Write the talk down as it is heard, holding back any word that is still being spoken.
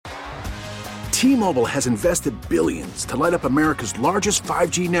T-Mobile has invested billions to light up America's largest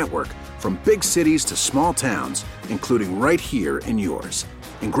 5G network, from big cities to small towns, including right here in yours.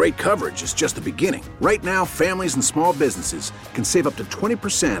 And great coverage is just the beginning. Right now, families and small businesses can save up to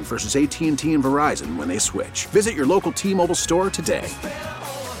 20% versus AT&T and Verizon when they switch. Visit your local T-Mobile store today.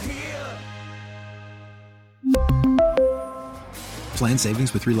 Plan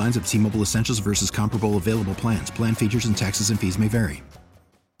savings with 3 lines of T-Mobile Essentials versus comparable available plans. Plan features and taxes and fees may vary.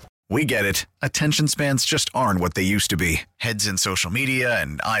 We get it. Attention spans just aren't what they used to be. Heads in social media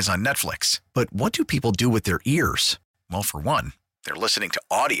and eyes on Netflix. But what do people do with their ears? Well, for one, they're listening to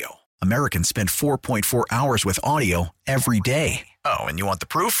audio. Americans spend 4.4 hours with audio every day. Oh, and you want the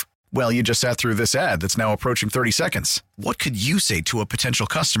proof? Well, you just sat through this ad that's now approaching 30 seconds. What could you say to a potential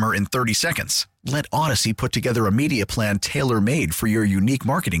customer in 30 seconds? Let Odyssey put together a media plan tailor-made for your unique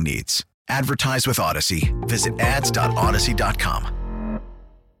marketing needs. Advertise with Odyssey. Visit ads.odyssey.com.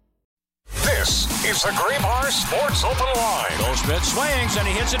 This is the Graybar Sports Open Line. Goldschmidt swings and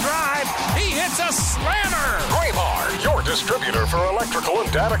he hits a drive. He hits a slammer. Graybar, your distributor for electrical and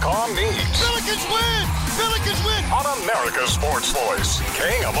datacom needs. Pelicans win! Pelicans win! On America's Sports Voice,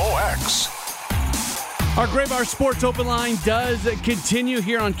 KMOX. Our Graybar Sports Open Line does continue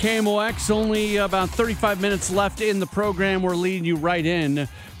here on KMOX. Only about 35 minutes left in the program. We're leading you right in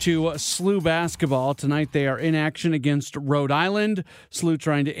to SLU basketball. Tonight they are in action against Rhode Island. SLU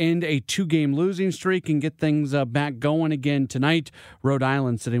trying to end a 2-game losing streak and get things back going again tonight. Rhode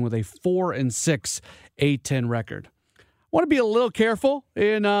Island sitting with a 4-6 A-10 record. I want to be a little careful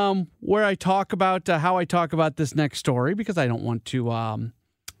in where I talk about how I talk about this next story, because I don't want to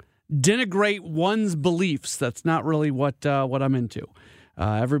denigrate one's beliefs. That's not really what I'm into.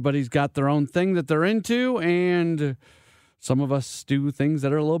 Everybody's got their own thing that they're into, and some of us do things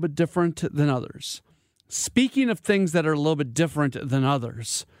that are a little bit different than others. Speaking of things that are a little bit different than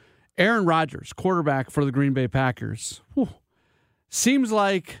others, Aaron Rodgers, quarterback for the Green Bay Packers, seems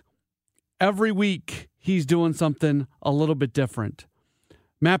like every week he's doing something a little bit different.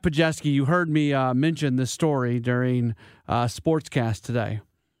 Matt Pajeski, you heard me mention this story during Sportscast today.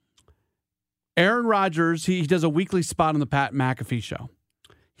 Aaron Rodgers, he does a weekly spot on the Pat McAfee show.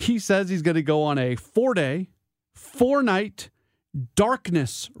 He says he's going to go on a 4-day, 4-night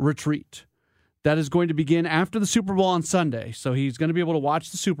darkness retreat that is going to begin after the Super Bowl on Sunday. So he's going to be able to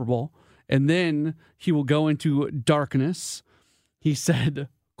watch the Super Bowl, and then he will go into darkness. He said,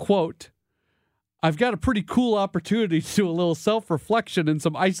 quote, "I've got a pretty cool opportunity to do a little self-reflection and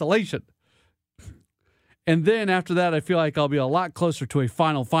some isolation. And then after that, I feel like I'll be a lot closer to a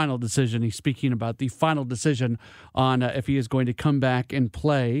final decision." He's speaking about the final decision on if he is going to come back and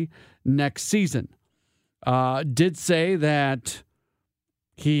play next season. Did say that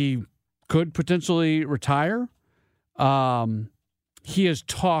he could potentially retire. He has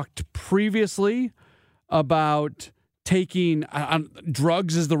talked previously about taking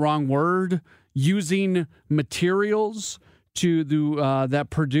drugs is the wrong word, using materials to do that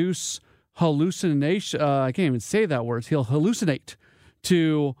produce hallucination. I can't even say that word. He'll hallucinate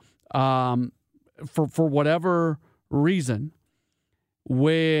to for whatever reason.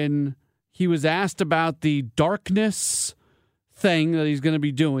 When he was asked about the darkness thing that he's going to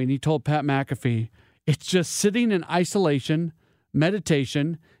be doing, he told Pat McAfee, "It's just sitting in isolation,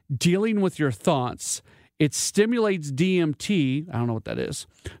 meditation, dealing with your thoughts. It stimulates DMT." I don't know what that is.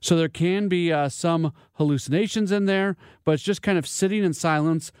 So there can be some hallucinations in there, but it's just kind of sitting in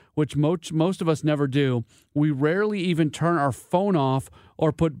silence, which most of us never do. We rarely even turn our phone off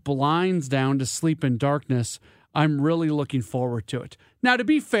or put blinds down to sleep in darkness. I'm really looking forward to it. Now, to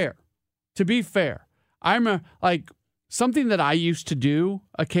be fair, I'm something that I used to do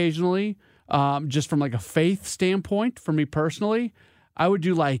occasionally, just from like a faith standpoint for me personally. I would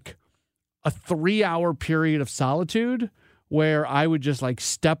do like a 3-hour period of solitude where I would just like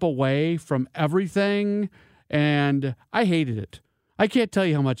step away from everything, and I hated it. I can't tell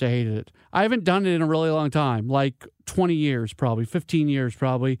you how much I hated it. I haven't done it in a really long time, like 20 years probably, 15 years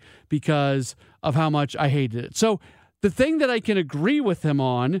probably, because of how much I hated it. So the thing that I can agree with him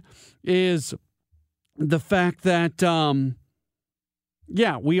on is the fact that,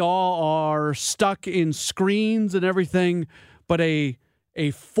 we all are stuck in screens and everything, but a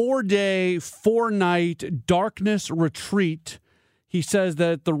 4-day, 4-night darkness retreat. He says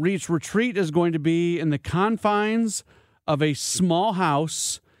that the retreat is going to be in the confines of a small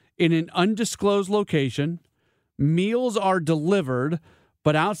house in an undisclosed location. Meals are delivered,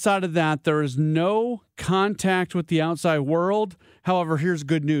 but outside of that, there is no contact with the outside world. However, here's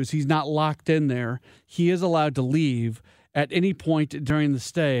good news. He's not locked in there. He is allowed to leave at any point during the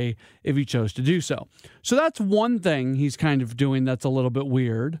stay if he chose to do so. So that's one thing he's kind of doing that's a little bit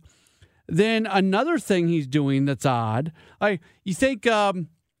weird. Then another thing he's doing that's odd, you think of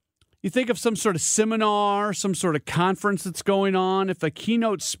some sort of seminar, some sort of conference that's going on. If the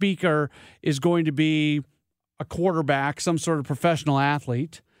keynote speaker is going to be a quarterback, some sort of professional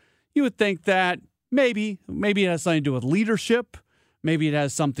athlete, you would think that maybe it has something to do with leadership. Maybe it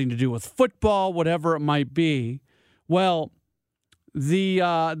has something to do with football, whatever it might be. Well,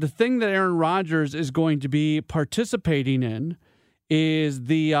 the thing that Aaron Rodgers is going to be participating in is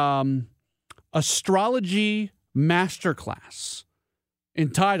the astrology masterclass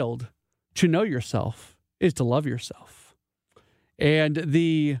entitled "To Know Yourself is to Love Yourself." And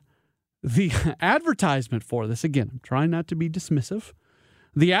the advertisement for this, again, I'm trying not to be dismissive.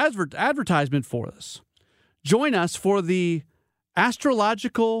 The advertisement for this: join us for the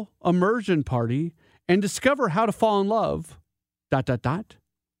astrological immersion party and discover how to fall in love ...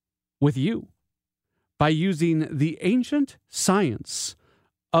 with you by using the ancient science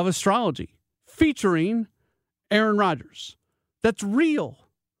of astrology, featuring Aaron Rodgers. That's real.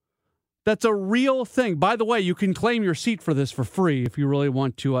 That's a real thing. By the way, you can claim your seat for this for free if you really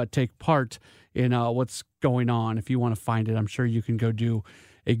want to take part in what's going on. If you want to find it, I'm sure you can go do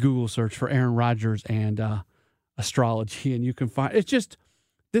a Google search for Aaron Rodgers and astrology, and you can find. It's just,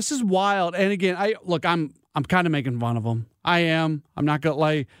 this is wild. And again, I'm kind of making fun of him. I am. I'm not gonna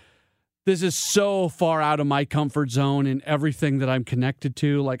lie. This is so far out of my comfort zone in everything that I'm connected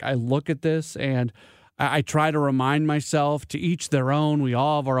to. Like, I look at this and I try to remind myself, to each their own. We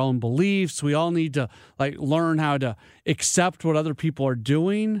all have our own beliefs. We all need to learn how to accept what other people are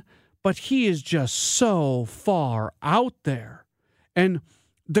doing. But he is just so far out there. And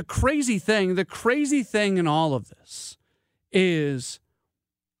the crazy thing in all of this is,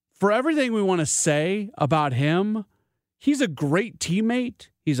 for everything we want to say about him, he's a great teammate.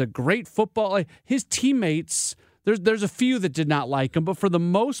 He's a great football. His teammates, there's a few that did not like him, but for the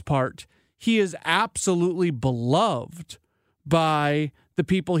most part, he is absolutely beloved by the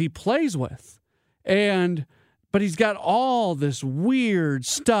people he plays with. But he's got all this weird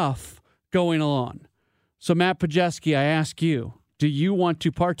stuff going on. So Matt Pajeski, I ask you, do you want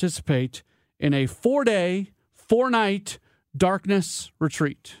to participate in a 4-day, 4-night darkness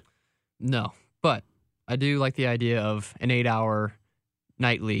retreat? No, but I do like the idea of an 8-hour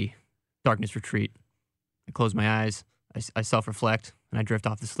nightly darkness retreat. I close my eyes, I self-reflect, and I drift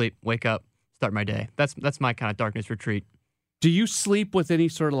off to sleep, wake up, start my day. That's my kind of darkness retreat. Do you sleep with any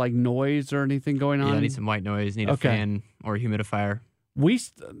sort of noise or anything going on? Yeah, I need some white noise, need a fan or a humidifier.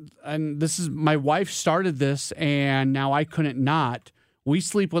 And this is, my wife started this, and now I couldn't not. We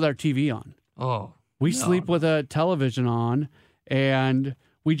sleep with our TV on. Oh. We sleep with a television on, and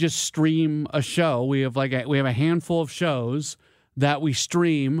we just stream a show. We have a handful of shows that we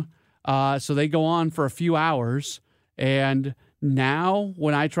stream, so they go on for a few hours. And now,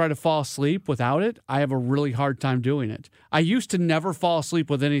 when I try to fall asleep without it, I have a really hard time doing it. I used to never fall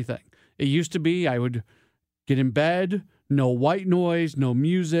asleep with anything. It used to be I would get in bed, no white noise, no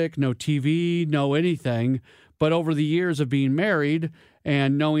music, no TV, no anything. But over the years of being married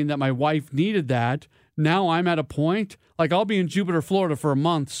and knowing that my wife needed that, now I'm at a point, I'll be in Jupiter, Florida for a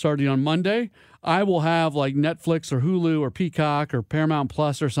month starting on Monday. I will have Netflix or Hulu or Peacock or Paramount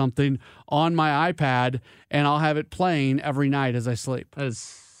Plus or something on my iPad, and I'll have it playing every night as I sleep. That is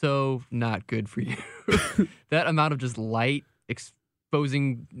so not good for you. That amount of just light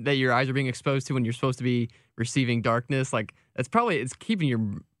exposing that your eyes are being exposed to when you're supposed to be receiving darkness, it's keeping your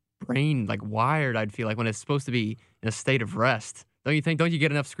brain wired, I'd feel when it's supposed to be in a state of rest. Don't you think? Don't you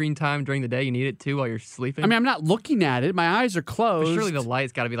get enough screen time during the day? You need it too while you're sleeping? I mean, I'm not looking at it. My eyes are closed. But surely the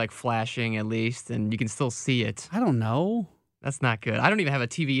light's got to be flashing at least, and you can still see it. I don't know. That's not good. I don't even have a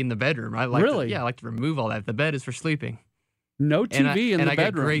TV in the bedroom. I like to remove all that. The bed is for sleeping. No TV in the bedroom. And I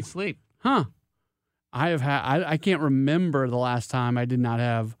get great sleep. Huh. I can't remember the last time I did not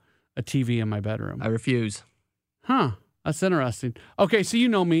have a TV in my bedroom. I refuse. Huh. That's interesting. Okay, so you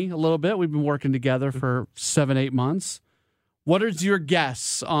know me a little bit. We've been working together for 7-8 months. What is your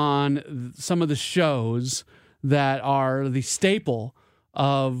guess on some of the shows that are the staple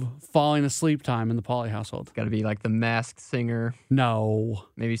of falling asleep time in the Pauly household? It's got to be The Masked Singer. No.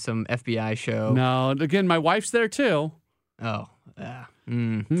 Maybe some FBI show. No. Again, my wife's there too. Oh, yeah.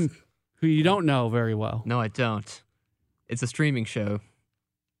 Who you don't know very well. No, I don't. It's a streaming show.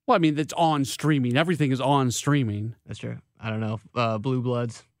 Well, I memean, it's on streaming. Everything is on streaming. That's true. I don't know. Blue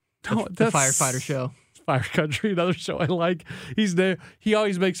Bloods. No, the firefighter show. Fire Country, another show I like. He's there. He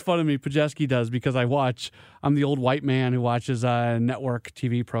always makes fun of me, Pajeski does, because I'm the old white man who watches network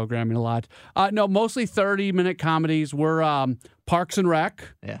TV programming a lot. No, mostly 30-minute comedies. We're Parks and Rec,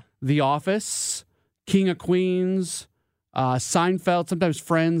 yeah, The Office, King of Queens, Seinfeld, sometimes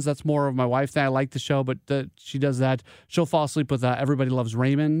Friends. That's more of my wife thing. I like the show, but she does that. She'll fall asleep with Everybody Loves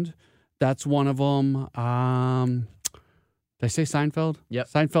Raymond. That's one of them. Did I say Seinfeld? Yep.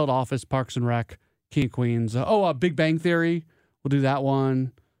 Seinfeld, Office, Parks and Rec, King of Queens. Big Bang Theory. We'll do that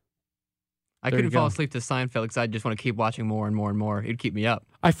one. I couldn't fall asleep to Seinfeld because I just want to keep watching more and more and more. It'd keep me up.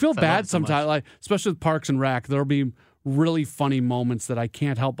 I feel bad sometimes, like especially with Parks and Rec. There'll be really funny moments that I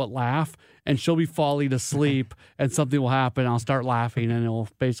can't help but laugh, and she'll be falling asleep, and something will happen. I'll start laughing, and it'll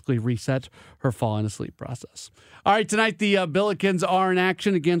basically reset her falling asleep process. All right, tonight the Billikens are in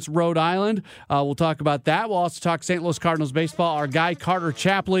action against Rhode Island. We'll talk about that. We'll also talk St. Louis Cardinals baseball. Our guy Carter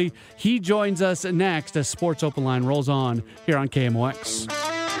Chapley, he joins us next as Sports Open Line rolls on here on KMOX.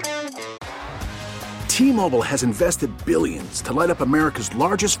 T-Mobile has invested billions to light up America's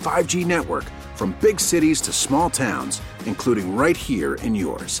largest 5G network, from big cities to small towns, including right here in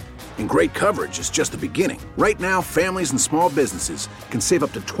yours. And great coverage is just the beginning. Right now, families and small businesses can save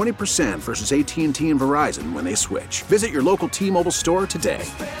up to 20% versus AT&T and Verizon when they switch. Visit your local T-Mobile store today.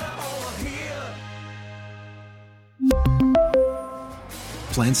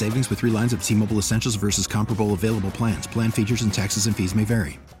 Plan savings with 3 lines of T-Mobile Essentials versus comparable available plans. Plan features and taxes and fees may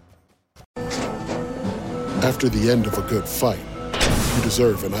vary. After the end of a good fight, you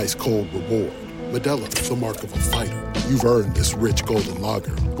deserve an ice-cold reward. Modelo is the mark of a fighter. You've earned this rich golden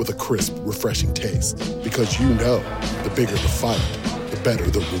lager with a crisp, refreshing taste. Because you know, the bigger the fight, the better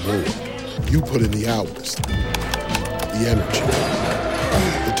the reward. You put in the hours, the energy,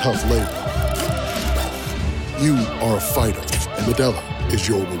 the tough labor. You are a fighter, and Modelo is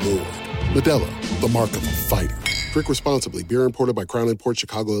your reward. Modelo, the mark of a fighter. Drink responsibly. Beer imported by Crown Imports,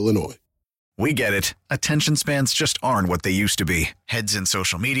 Chicago, Illinois. We get it. Attention spans just aren't what they used to be. Heads in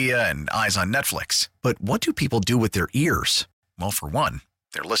social media and eyes on Netflix. But what do people do with their ears? Well, for one,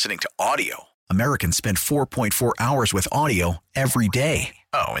 they're listening to audio. Americans spend 4.4 hours with audio every day.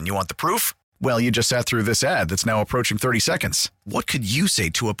 Oh, and you want the proof? Well, you just sat through this ad that's now approaching 30 seconds. What could you say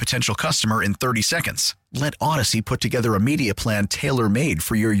to a potential customer in 30 seconds? Let Odyssey put together a media plan tailor-made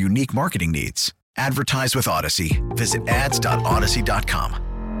for your unique marketing needs. Advertise with Odyssey. Visit ads.odyssey.com.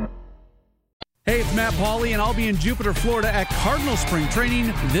 Hey, it's Matt Pauley, and I'll be in Jupiter, Florida at Cardinal Spring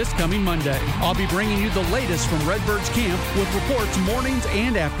Training this coming Monday. I'll be bringing you the latest from Redbirds Camp with reports mornings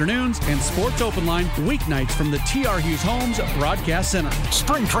and afternoons and Sports Open Line weeknights from the T.R. Hughes Homes Broadcast Center.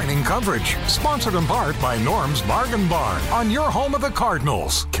 Spring training coverage, sponsored in part by Norm's Bargain Barn on your home of the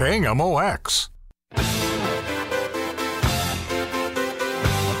Cardinals, KMOX.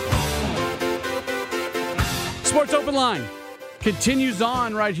 Sports Open Line continues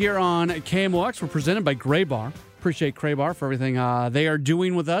on right here on KMOX. We're presented by Gray Bar. Appreciate Gray Bar for everything they are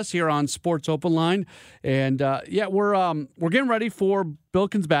doing with us here on Sports Open Line. And we're getting ready for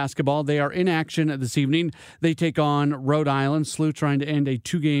Billikens basketball. They are in action this evening. They take on Rhode Island. SLU trying to end a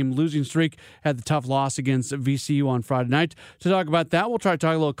 2-game losing streak. Had the tough loss against VCU on Friday night. To talk about that, we'll try to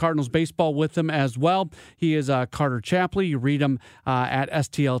talk a little Cardinals baseball with them as well. He is Carter Chapley. You read him at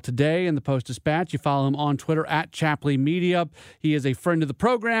STL Today in the Post-Dispatch. You follow him on Twitter at Chapley Media. He is a friend of the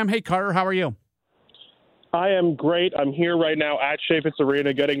program. Hey, Carter, how are you? I am great. I'm here right now at Chaffetz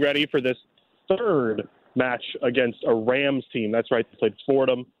Arena getting ready for this third match against a Rams team. That's right. They played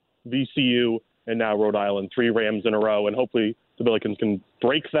Fordham, VCU, and now Rhode Island. 3 Rams in a row, and hopefully the Billikens can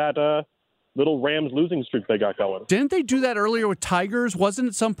break that little Rams losing streak they got going. Didn't they do that earlier with Tigers? Wasn't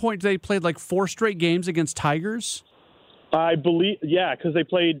at some point they played like 4 straight games against Tigers? I believe, yeah, because they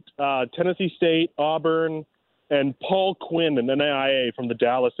played Tennessee State, Auburn, and Paul Quinn, an NAIA from the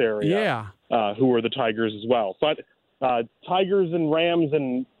Dallas area. Yeah. Who were the Tigers as well. But Tigers and Rams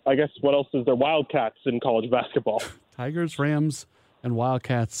and I guess what else is there? Wildcats in college basketball. Tigers, Rams, and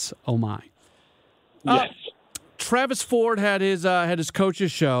Wildcats. Oh, my. Yes. Travis Ford had his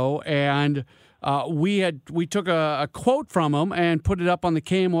coach's show, and we took a quote from him and put it up on the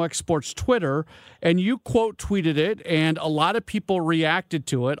KMOX Sports Twitter, and you quote tweeted it, and a lot of people reacted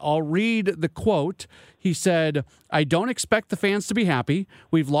to it. I'll read the quote. He said, "I don't expect the fans to be happy.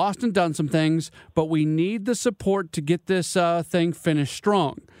 We've lost and done some things, but we need the support to get this thing finished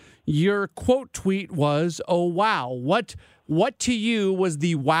strong." Your quote tweet was, "Oh, wow." What to you was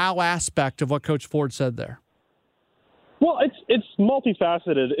the wow aspect of what Coach Ford said there? Well, it's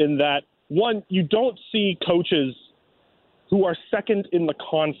multifaceted in that, one, you don't see coaches who are second in the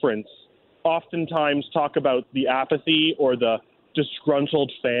conference oftentimes talk about the apathy or the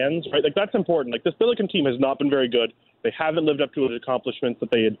disgruntled fans, right? Like, that's important. Like, this Billiken team has not been very good. They haven't lived up to the accomplishments that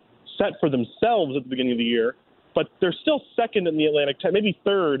they had set for themselves at the beginning of the year, but they're still second in the Atlantic 10, maybe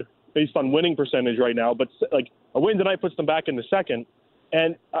third based on winning percentage right now, but like a win tonight puts them back in the second.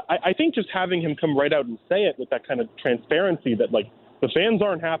 And I think just having him come right out and say it with that kind of transparency that, like, the fans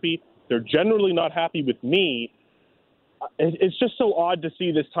aren't happy, they're generally not happy with me. It's just so odd to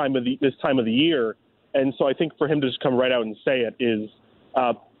see this time of the year. And so I think for him to just come right out and say it is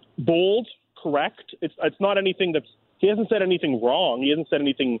bold, correct. It's not anything he hasn't said anything wrong. He hasn't said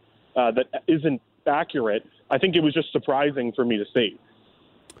anything that isn't accurate. I think it was just surprising for me to see.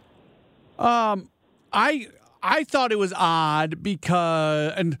 I thought it was odd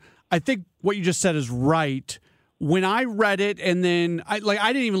because, and I think what you just said is right. When I read it, and then I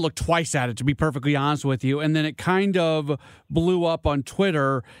didn't even look twice at it, to be perfectly honest with you. And then it kind of blew up on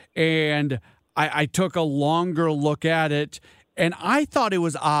Twitter, and I took a longer look at it. And I thought it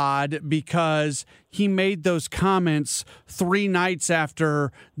was odd because he made those comments 3 nights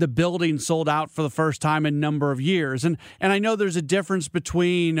after the building sold out for the first time in a number of years. And I know there's a difference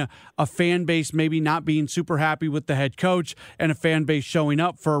between a fan base maybe not being super happy with the head coach and a fan base showing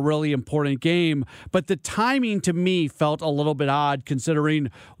up for a really important game. But the timing to me felt a little bit odd considering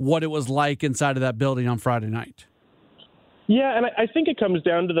what it was like inside of that building on Friday night. Yeah, and I think it comes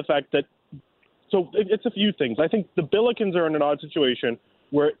down to the fact that so it's a few things. I think the Billikens are in an odd situation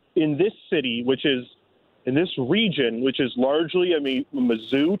where in this city, in this region, which is largely a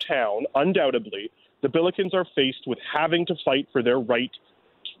Mizzou town, undoubtedly, the Billikens are faced with having to fight for their right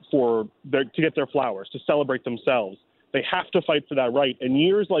to get their flowers, to celebrate themselves. They have to fight for that right. And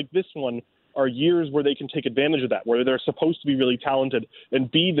years like this one are years where they can take advantage of that, where they're supposed to be really talented and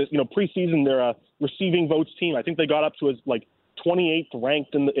be this, preseason, they're a receiving votes team. I think they got up to as 28th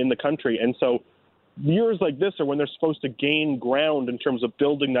ranked in the country. And so years like this are when they're supposed to gain ground in terms of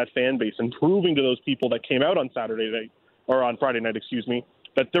building that fan base and proving to those people that came out on Friday night,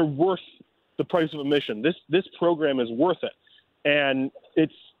 that they're worth the price of admission. This program is worth it. And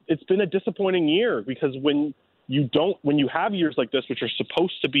it's been a disappointing year because when you have years like this, which are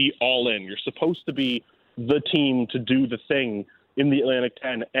supposed to be all in, you're supposed to be the team to do the thing in the Atlantic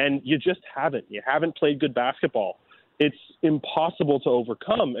 10, and you just haven't. You haven't played good basketball. It's impossible to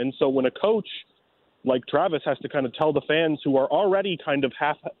overcome. And so when a coach like Travis has to kind of tell the fans who are already kind of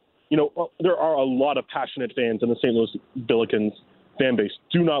there are a lot of passionate fans in the St. Louis Billikens fan base.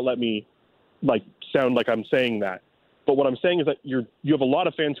 Do not let me sound like I'm saying that. But what I'm saying is that you have a lot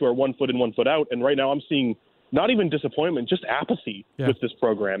of fans who are 1 foot in, 1 foot out. And right now I'm seeing not even disappointment, just apathy with this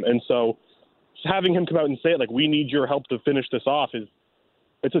program. And so having him come out and say it, we need your help to finish this off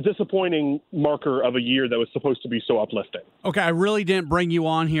it's a disappointing marker of a year that was supposed to be so uplifting. Okay, I really didn't bring you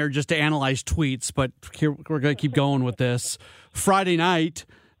on here just to analyze tweets, but here we're going to keep going with this. Friday night,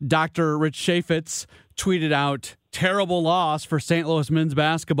 Dr. Rich Chaffetz tweeted out, "Terrible loss for St. Louis men's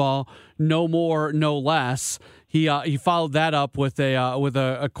basketball. No more, no less." He followed that up with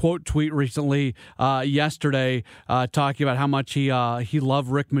a quote tweet recently yesterday, talking about how much he loved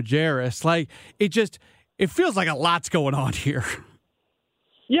Rick Majerus. It feels like a lot's going on here.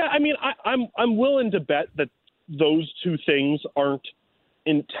 Yeah, I'm willing to bet that those two things aren't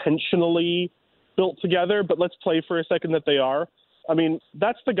intentionally built together, but let's play for a second that they are.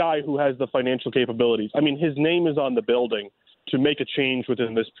 That's the guy who has the financial capabilities. His name is on the building to make a change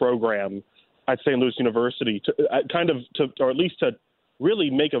within this program at St. Louis University, or at least to really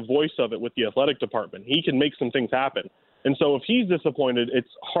make a voice of it with the athletic department. He can make some things happen. And so if he's disappointed,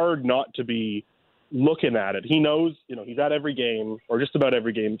 it's hard not to be looking at it. He knows, he's at every game, or just about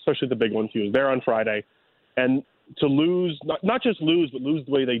every game, especially the big ones. He was there on Friday. And to lose, not just lose, but lose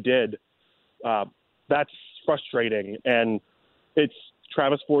the way they did, that's frustrating. And it's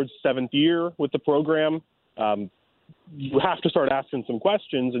Travis Ford's 7th year with the program. You have to start asking some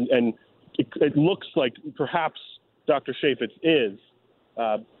questions, and it looks like perhaps Dr. Chaffetz is.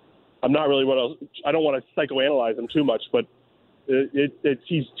 I'm not really I don't want to psychoanalyze him too much, but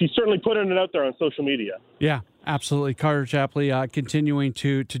he's certainly putting it out there on social media. Yeah, absolutely. Carter Chapley continuing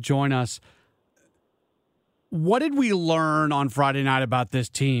to join us. What did we learn on Friday night about this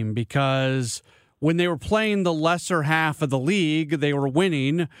team? Because when they were playing the lesser half of the league, they were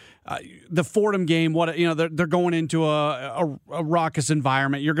winning. The Fordham game, they're going into a raucous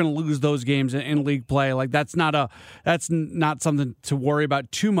environment. You're going to lose those games in league play. That's not something to worry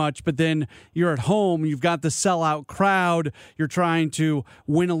about too much. But then you're at home. You've got the sellout crowd. You're trying to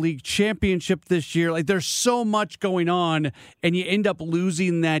win a league championship this year. There's so much going on, and you end up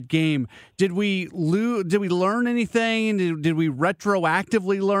losing that game. Did we learn anything? Did we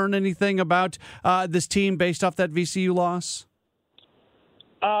retroactively learn anything about this team based off that VCU loss?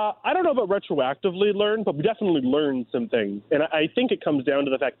 I don't know about retroactively learned, but we definitely learned some things. And I think it comes down to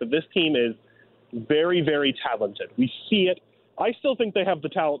the fact that this team is very, very talented. We see it. I still think they have the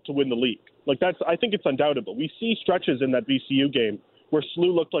talent to win the league. I think it's undoubtable. We see stretches in that VCU game where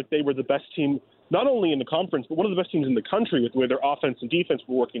SLU looked like they were the best team, not only in the conference, but one of the best teams in the country with where their offense and defense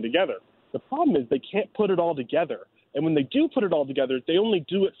were working together. The problem is they can't put it all together. And when they do put it all together, they only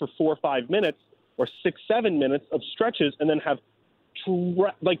do it for 4 or 5 minutes or 6, 7 minutes of stretches and then have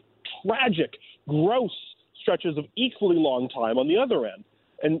tragic, gross stretches of equally long time on the other end.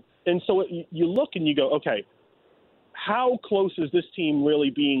 And so you look and you go, okay, how close is this team really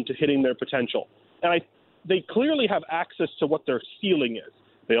being to hitting their potential? And they clearly have access to what their ceiling is.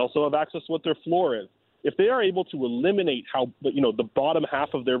 They also have access to what their floor is. If they are able to eliminate the bottom half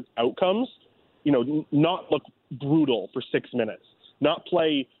of their outcomes, not look brutal for 6 minutes, not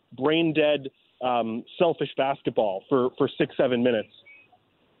play brain dead, selfish basketball for 6, 7 minutes,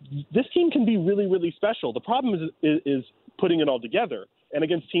 this team can be really, really special. The problem is putting it all together. And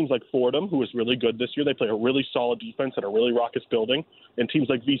against teams like Fordham, who is really good this year, they play a really solid defense and a really raucous building. And teams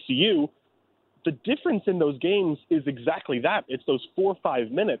like VCU, the difference in those games is exactly that. It's those 4 or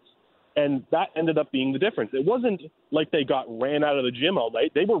 5 minutes. And that ended up being the difference. It wasn't like they got ran out of the gym all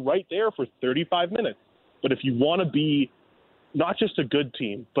night. They were right there for 35 minutes. But if you want to be not just a good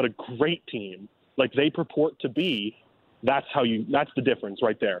team, but a great team, like they purport to be, that's the difference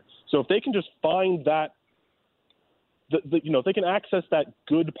right there. So if they can just find that, if they can access that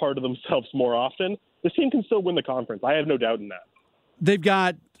good part of themselves more often, this team can still win the conference. I have no doubt in that. They've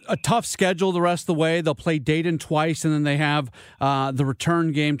got a tough schedule the rest of the way. They'll play Dayton twice, and then they have the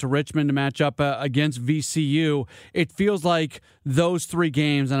return game to Richmond to match up against VCU. It feels like those 3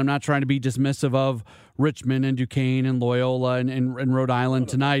 games, and I'm not trying to be dismissive of Richmond and Duquesne and Loyola and Rhode Island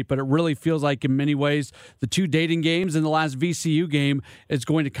tonight, but it really feels like in many ways the 2 Dayton games and the last VCU game is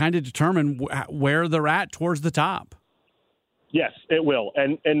going to kind of determine where they're at towards the top. Yes, it will.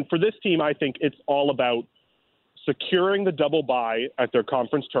 And for this team, I think it's all about securing the double bye at their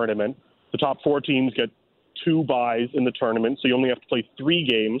conference tournament. The top 4 teams get 2 byes in the tournament, so you only have to play 3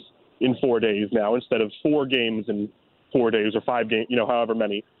 games in 4 days now instead of 4 games in 4 days or 5 games, however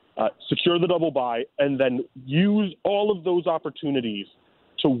many. Secure the double bye and then use all of those opportunities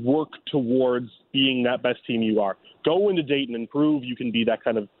to work towards being that best team you are. Go into Dayton and prove you can be that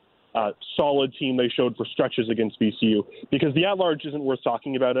kind of solid team they showed for stretches against VCU, because the at-large isn't worth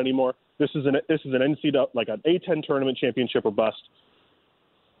talking about anymore. This is an NCAA, like an A-10 tournament championship or bust.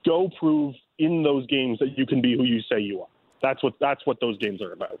 Go prove in those games that you can be who you say you are. That's what those games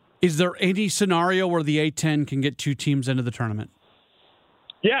are about. Is there any scenario where the A-10 can get 2 teams into the tournament?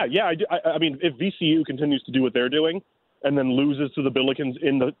 Yeah. I mean, if VCU continues to do what they're doing and then loses to the Billikens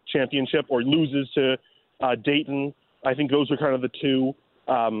in the championship or loses to Dayton, I think those are kind of the 2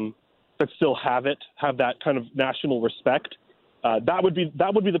 that still have that kind of national respect. That would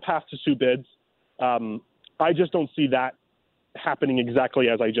be the path to 2 bids. I just don't see that happening exactly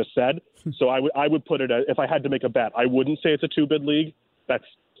as I just said. So I would put it if I had to make a bet, I wouldn't say it's a 2-bid league. That's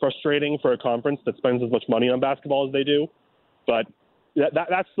frustrating for a conference that spends as much money on basketball as they do. But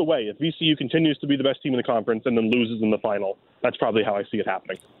that's the way. If VCU continues to be the best team in the conference and then loses in the final, that's probably how I see it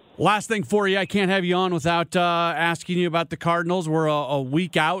happening. Last thing for you, I can't have you on without asking you about the Cardinals. We're a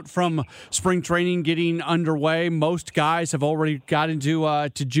week out from spring training getting underway. Most guys have already got into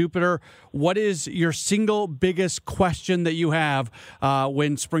to Jupiter. What is your single biggest question that you have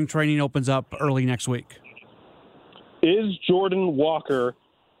when spring training opens up early next week? Is Jordan Walker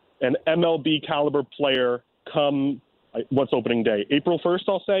an MLB caliber player come what's opening day? April 1st,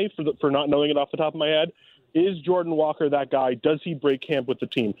 I'll say, for not knowing it off the top of my head. Is Jordan Walker that guy? Does he break camp with the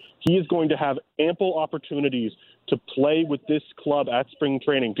team? He is going to have ample opportunities to play with this club at spring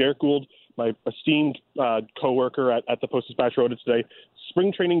training. Derek Gould, my esteemed coworker at the Post-Dispatch, wrote it today.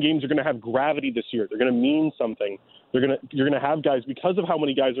 Spring training games are going to have gravity this year. They're going to mean something. You're going to have guys, because of how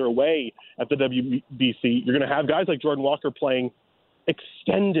many guys are away at the WBC, you're going to have guys like Jordan Walker playing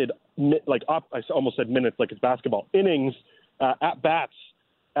extended, I almost said minutes, like it's basketball, innings, at bats,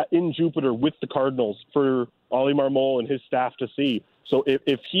 in Jupiter with the Cardinals for Ollie Marmol and his staff to see. So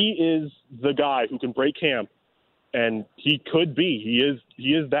if he is the guy who can break camp, and he could be,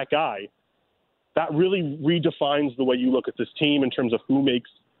 he is that guy, that really redefines the way you look at this team in terms of who makes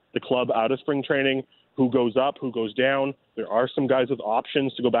the club out of spring training, who goes up, who goes down. There are some guys with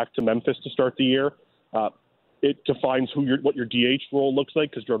options to go back to Memphis to start the year. It defines what your DH role looks like,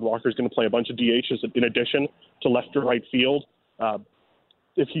 because Jordan Walker is going to play a bunch of DHs in addition to left or right field.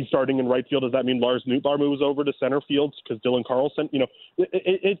 If he's starting in right field, does that mean Lars Nootbaar moves over to center field because Dylan Carlson?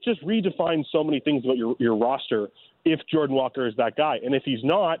 It just redefines so many things about your roster if Jordan Walker is that guy. And if he's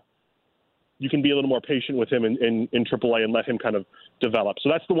not, you can be a little more patient with him in AAA and let him kind of develop. So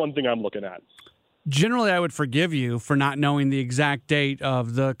that's the one thing I'm looking at. Generally, I would forgive you for not knowing the exact date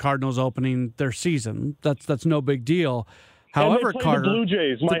of the Cardinals opening their season. That's no big deal. However, and they play Carter, the Blue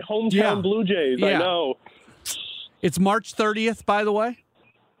Jays, my hometown Blue Jays. Yeah. I know. It's March 30th, by the way.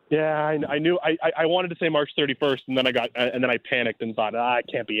 Yeah, I knew. I wanted to say March 31st, and then I panicked and thought, it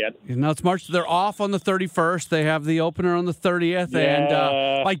can't be it. No, it's March. They're off on the 31st. They have the opener on the 30th,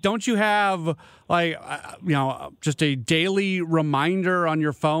 and don't you have just a daily reminder on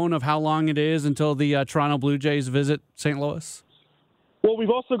your phone of how long it is until the Toronto Blue Jays visit St. Louis? Well,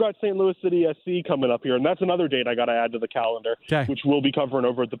 we've also got St. Louis City SC coming up here, and that's another date I got to add to the calendar, which we'll be covering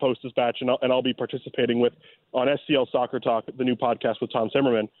over at the Post-Dispatch, and I'll be participating with on SCL Soccer Talk, the new podcast with Tom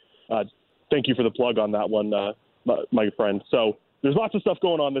Zimmerman. Thank you for the plug on that one, my friend. So there's lots of stuff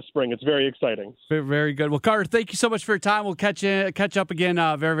going on this spring. It's very exciting. Very, very good. Well, Carter, thank you so much for your time. We'll catch up again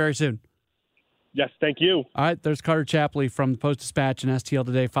very, very soon. Yes, thank you. All right, there's Carter Chapley from the Post-Dispatch and STL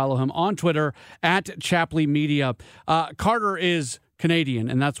Today. Follow him on Twitter at Chapley Media. Carter is Canadian,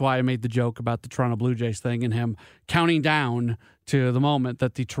 and that's why I made the joke about the Toronto Blue Jays thing and him counting down to the moment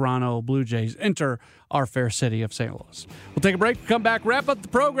that the Toronto Blue Jays enter our fair city of St. Louis. We'll take a break, come back, wrap up the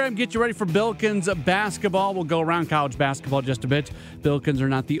program, get you ready for Billikens basketball. We'll go around college basketball just a bit. Billikens are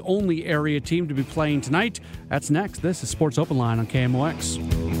not the only area team to be playing tonight. That's next. This is Sports Open Line on KMOX.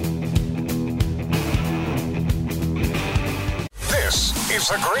 It's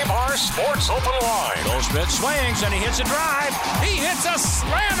the Graybar Sports Open Line. Goldschmidt swings and he hits a drive. He hits a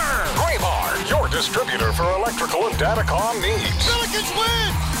slammer. Graybar, your distributor for electrical and datacom needs. Billikens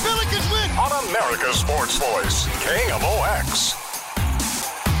win! Billikens win! On America's Sports Voice, KMOX.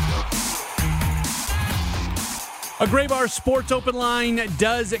 A Graybar Sports Open Line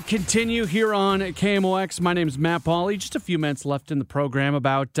does continue here on KMOX. My name is Matt Pauley. Just a few minutes left in the program,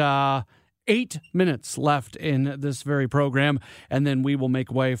 about 8 minutes left in this very program, and then we will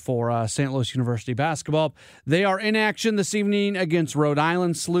make way for St. Louis University basketball. They are in action this evening against Rhode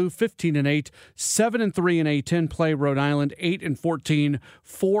Island. SLU 15-8, 7-3 in A10 play. Rhode Island 8-14,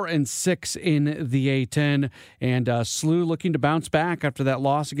 4-6 in the A10, and SLU looking to bounce back after that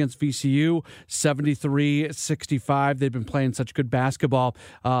loss against VCU, 73-65. They've been playing such good basketball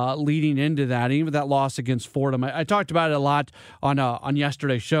leading into that. Even that loss against Fordham, I talked about it a lot on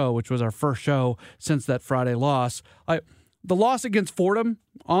yesterday's show, which was our first show since that Friday loss. The loss against Fordham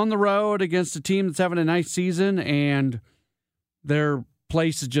on the road against a team that's having a nice season and their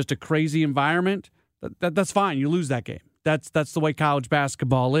place is just a crazy environment, that's fine. You lose that game. That's the way college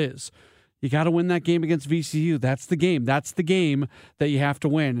basketball is. You got to win that game against VCU. That's the game. That's the game that you have to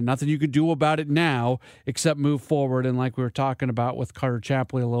win, and nothing you could do about it now except move forward. And like we were talking about with Carter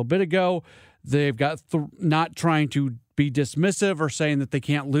Chapley a little bit ago, they've got not trying to be dismissive or saying that they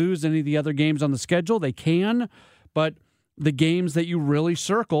can't lose any of the other games on the schedule. They can, but the games that you really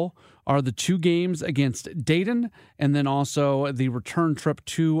circle are the two games against Dayton and then also the return trip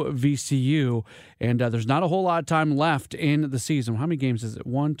to VCU. And there's not a whole lot of time left in the season. How many games is it?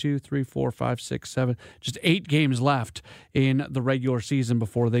 1, 2, 3, 4, 5, 6, 7. Just 8 games left in the regular season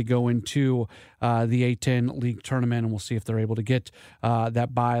before they go into the A10 League tournament, and we'll see if they're able to get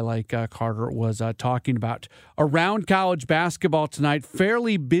that bye like Carter was talking about. Around college basketball tonight,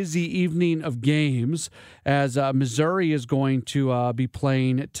 fairly busy evening of games as Missouri is going to be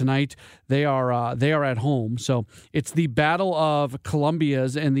playing tonight. They are at home, so it's the Battle of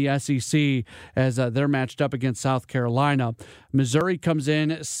Columbia's in the SEC as they're matched up against South Carolina. Missouri comes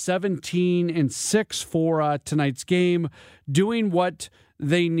in 17-6 for tonight's game, doing what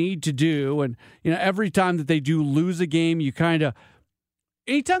they need to do. And every time that they do lose a game, you kind of,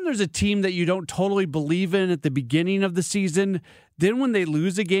 anytime there's a team that you don't totally believe in at the beginning of the season, then when they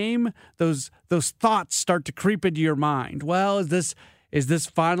lose a game, those thoughts start to creep into your mind. Well, is this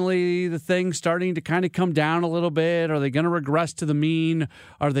finally the thing starting to kind of come down a little bit? Are they going to regress to the mean?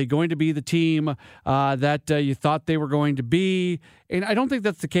 Are they going to be the team that you thought they were going to be? And I don't think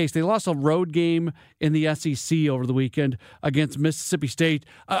that's the case. They lost a road game in the SEC over the weekend against Mississippi State,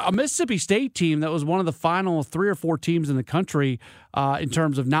 a Mississippi State team that was one of the final 3 or 4 teams in the country in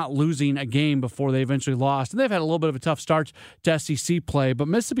terms of not losing a game before they eventually lost. And they've had a little bit of a tough start to SEC play, but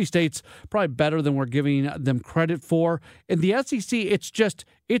Mississippi State's probably better than we're giving them credit for. In the SEC,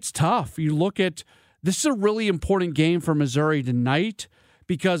 it's tough. You look at, this is a really important game for Missouri tonight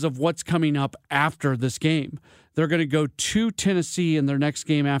because of what's coming up after this game. They're going to go to Tennessee in their next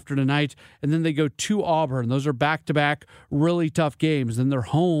game after tonight, and then they go to Auburn. Those are back-to-back really tough games. Then they're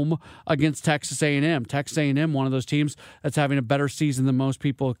home against Texas A&M. Texas A&M, one of those teams that's having a better season than most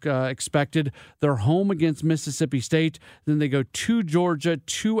people expected. They're home against Mississippi State. Then they go to Georgia,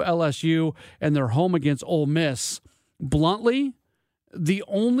 to LSU, and they're home against Ole Miss. Bluntly, the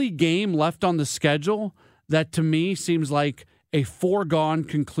only game left on the schedule that to me seems like a foregone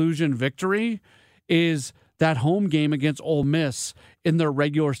conclusion victory is that home game against Ole Miss in their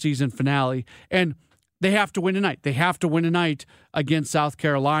regular season finale. And they have to win tonight. They have to win tonight against South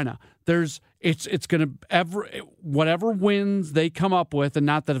Carolina. It's going to whatever wins they come up with, and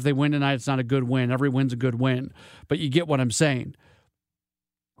not that if they win tonight, it's not a good win. Every win's a good win, but you get what I'm saying.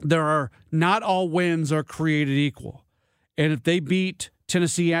 Not all wins are created equal, and if they beat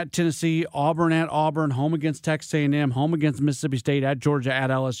Tennessee at Tennessee, Auburn at Auburn, home against Texas A&M, home against Mississippi State, at Georgia, at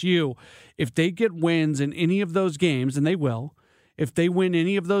LSU, if they get wins in any of those games, and they will, if they win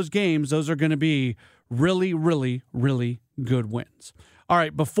any of those games, those are going to be really, really, really good wins. All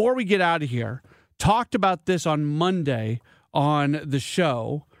right, before we get out of here, talked about this on Monday on the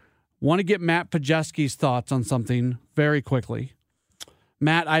show. Want to get Matt Pajeski's thoughts on something very quickly.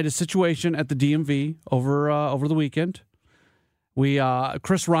 Matt, I had a situation at the DMV over the weekend.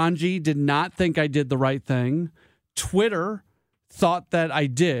 Chris Ranji did not think I did the right thing. Twitter thought that I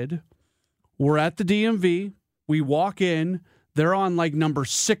did. We're at the DMV. We walk in. They're on like number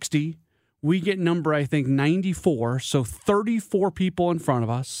 60. We get number, I think, 94. So 34 people in front of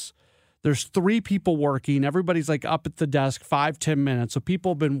us. There's 3 people working. Everybody's like up at the desk 5-10 minutes. So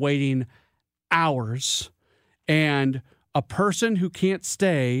people have been waiting hours. And a person who can't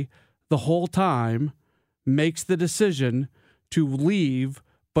stay the whole time makes the decision to leave,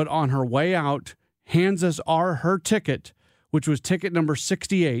 but on her way out, hands us her ticket, which was ticket number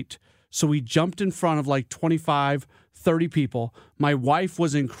 68. So we jumped in front of like 25, 30 people. My wife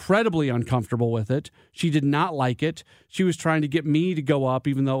was incredibly uncomfortable with it. She did not like it. She was trying to get me to go up,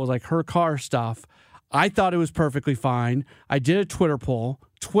 even though it was like her car stuff. I thought it was perfectly fine. I did a Twitter poll.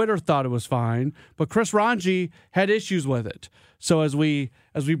 Twitter thought it was fine, but Chris Ranji had issues with it. So as we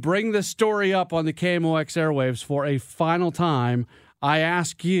bring this story up on the KMOX airwaves for a final time, I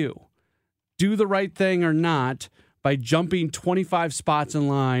ask you, do the right thing or not by jumping 25 spots in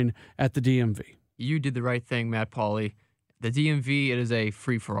line at the DMV? You did the right thing, Matt Pauley. The DMV, it is a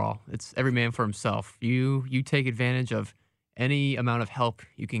free-for-all. It's every man for himself. You take advantage of any amount of help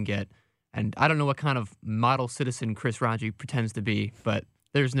you can get. And I don't know what kind of model citizen Chris Ranji pretends to be, but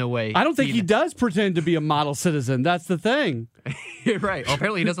there's no way. I don't think he does pretend to be a model citizen. That's the thing. You're right. Well,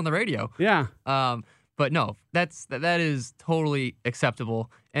 apparently he does on the radio. Yeah. But no, that is totally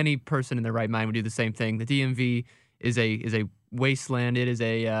acceptable. Any person in their right mind would do the same thing. The DMV is a wasteland. It is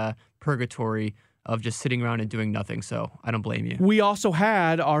a purgatory of just sitting around and doing nothing. So I don't blame you. We also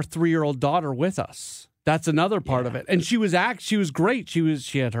had our 3-year-old daughter with us. That's another part of it. And she was great.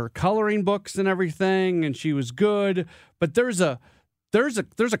 She had her coloring books and everything, and she was good. But there's a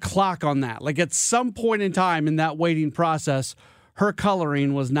clock on that. Like at some point in time in that waiting process, her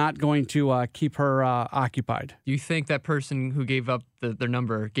coloring was not going to keep her occupied. Do you think that person who gave up their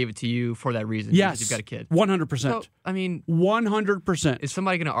number gave it to you for that reason? Yes. Because you've got a kid. 100%. So, I mean, 100%. Is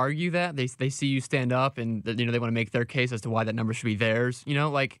somebody going to argue that? They see you stand up and they want to make their case as to why that number should be theirs.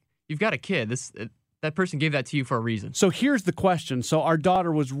 Like you've got a kid. That person gave that to you for a reason. So here's the question. So our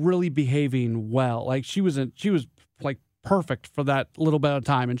daughter was really behaving well. Like she was like perfect for that little bit of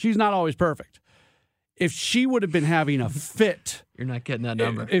time, and she's not always perfect. If she would have been having a fit, you're not getting that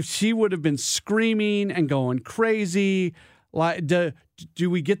number. If she would have been screaming and going crazy, like do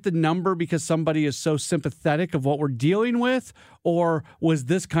we get the number because somebody is so sympathetic of what we're dealing with, or was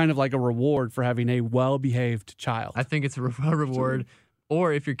this kind of like a reward for having a well-behaved child? I think it's a reward.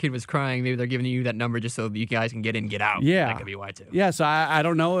 Or if your kid was crying, maybe they're giving you that number just so you guys can get in and get out. Yeah. That could be why, too. Yeah, so I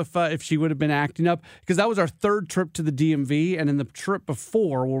don't know if she would have been acting up. Because that was our 3rd trip to the DMV. And in the trip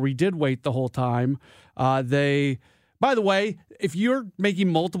before, where we did wait the whole time, by the way, if you're making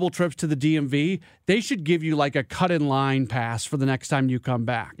multiple trips to the DMV, they should give you like a cut-in-line pass for the next time you come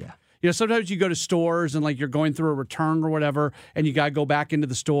back. Yeah. Sometimes you go to stores and like you're going through a return or whatever, and you got to go back into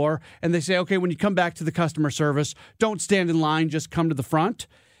the store, and they say, okay, when you come back to the customer service, don't stand in line, just come to the front.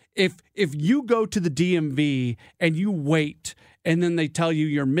 If you go to the DMV and you wait, and then they tell you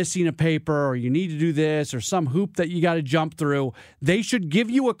you're missing a paper or you need to do this or some hoop that you got to jump through, they should give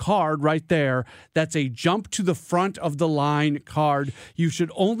you a card right there that's a jump to the front of the line card. You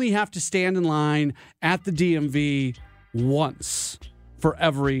should only have to stand in line at the DMV once for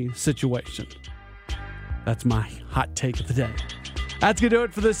every situation. That's my hot take of the day. That's going to do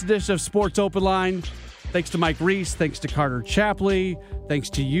it for this edition of Sports Open Line. Thanks to Mike Reese. Thanks to Carter Chapley. Thanks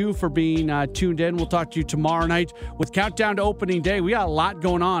to you for being tuned in. We'll talk to you tomorrow night with Countdown to Opening Day. We got a lot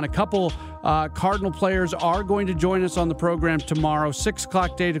going on. A couple Cardinal players are going to join us on the program tomorrow, 6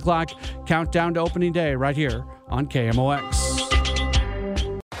 o'clock to 8 o'clock. Countdown to Opening Day right here on KMOX.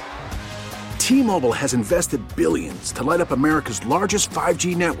 T-Mobile has invested billions to light up America's largest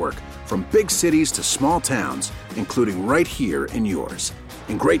 5G network, from big cities to small towns, including right here in yours.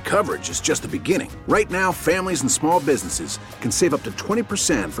 And great coverage is just the beginning. Right now, families and small businesses can save up to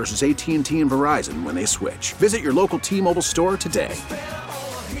 20% versus AT&T and Verizon when they switch. Visit your local T-Mobile store today.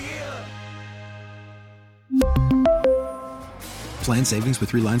 Plan savings with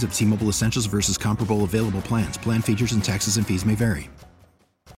 3 lines of T-Mobile Essentials versus comparable available plans. Plan features and taxes and fees may vary.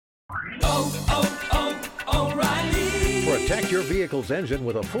 Protect your vehicle's engine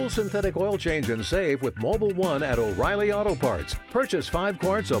with a full synthetic oil change and save with Mobil 1 at O'Reilly Auto Parts. Purchase 5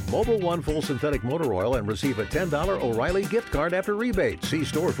 quarts of Mobil 1 full synthetic motor oil and receive a $10 O'Reilly gift card after rebate. See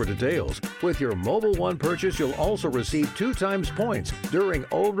store for details. With your Mobil 1 purchase, you'll also receive 2 times points during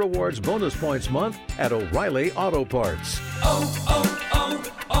O Rewards Bonus Points Month at O'Reilly Auto Parts.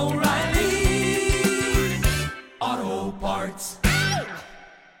 O'Reilly Auto Parts.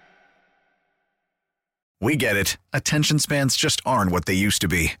 We get it. Attention spans just aren't what they used to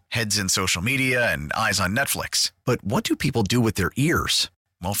be. Heads in social media and eyes on Netflix. But what do people do with their ears?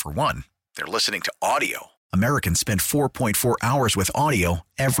 Well, for one, they're listening to audio. Americans spend 4.4 hours with audio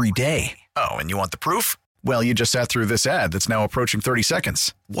every day. Oh, and you want the proof? Well, you just sat through this ad that's now approaching 30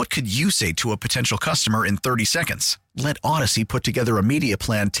 seconds. What could you say to a potential customer in 30 seconds? Let Odyssey put together a media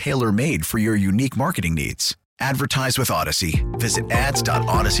plan tailor-made for your unique marketing needs. Advertise with Odyssey. Visit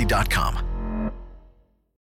ads.odyssey.com.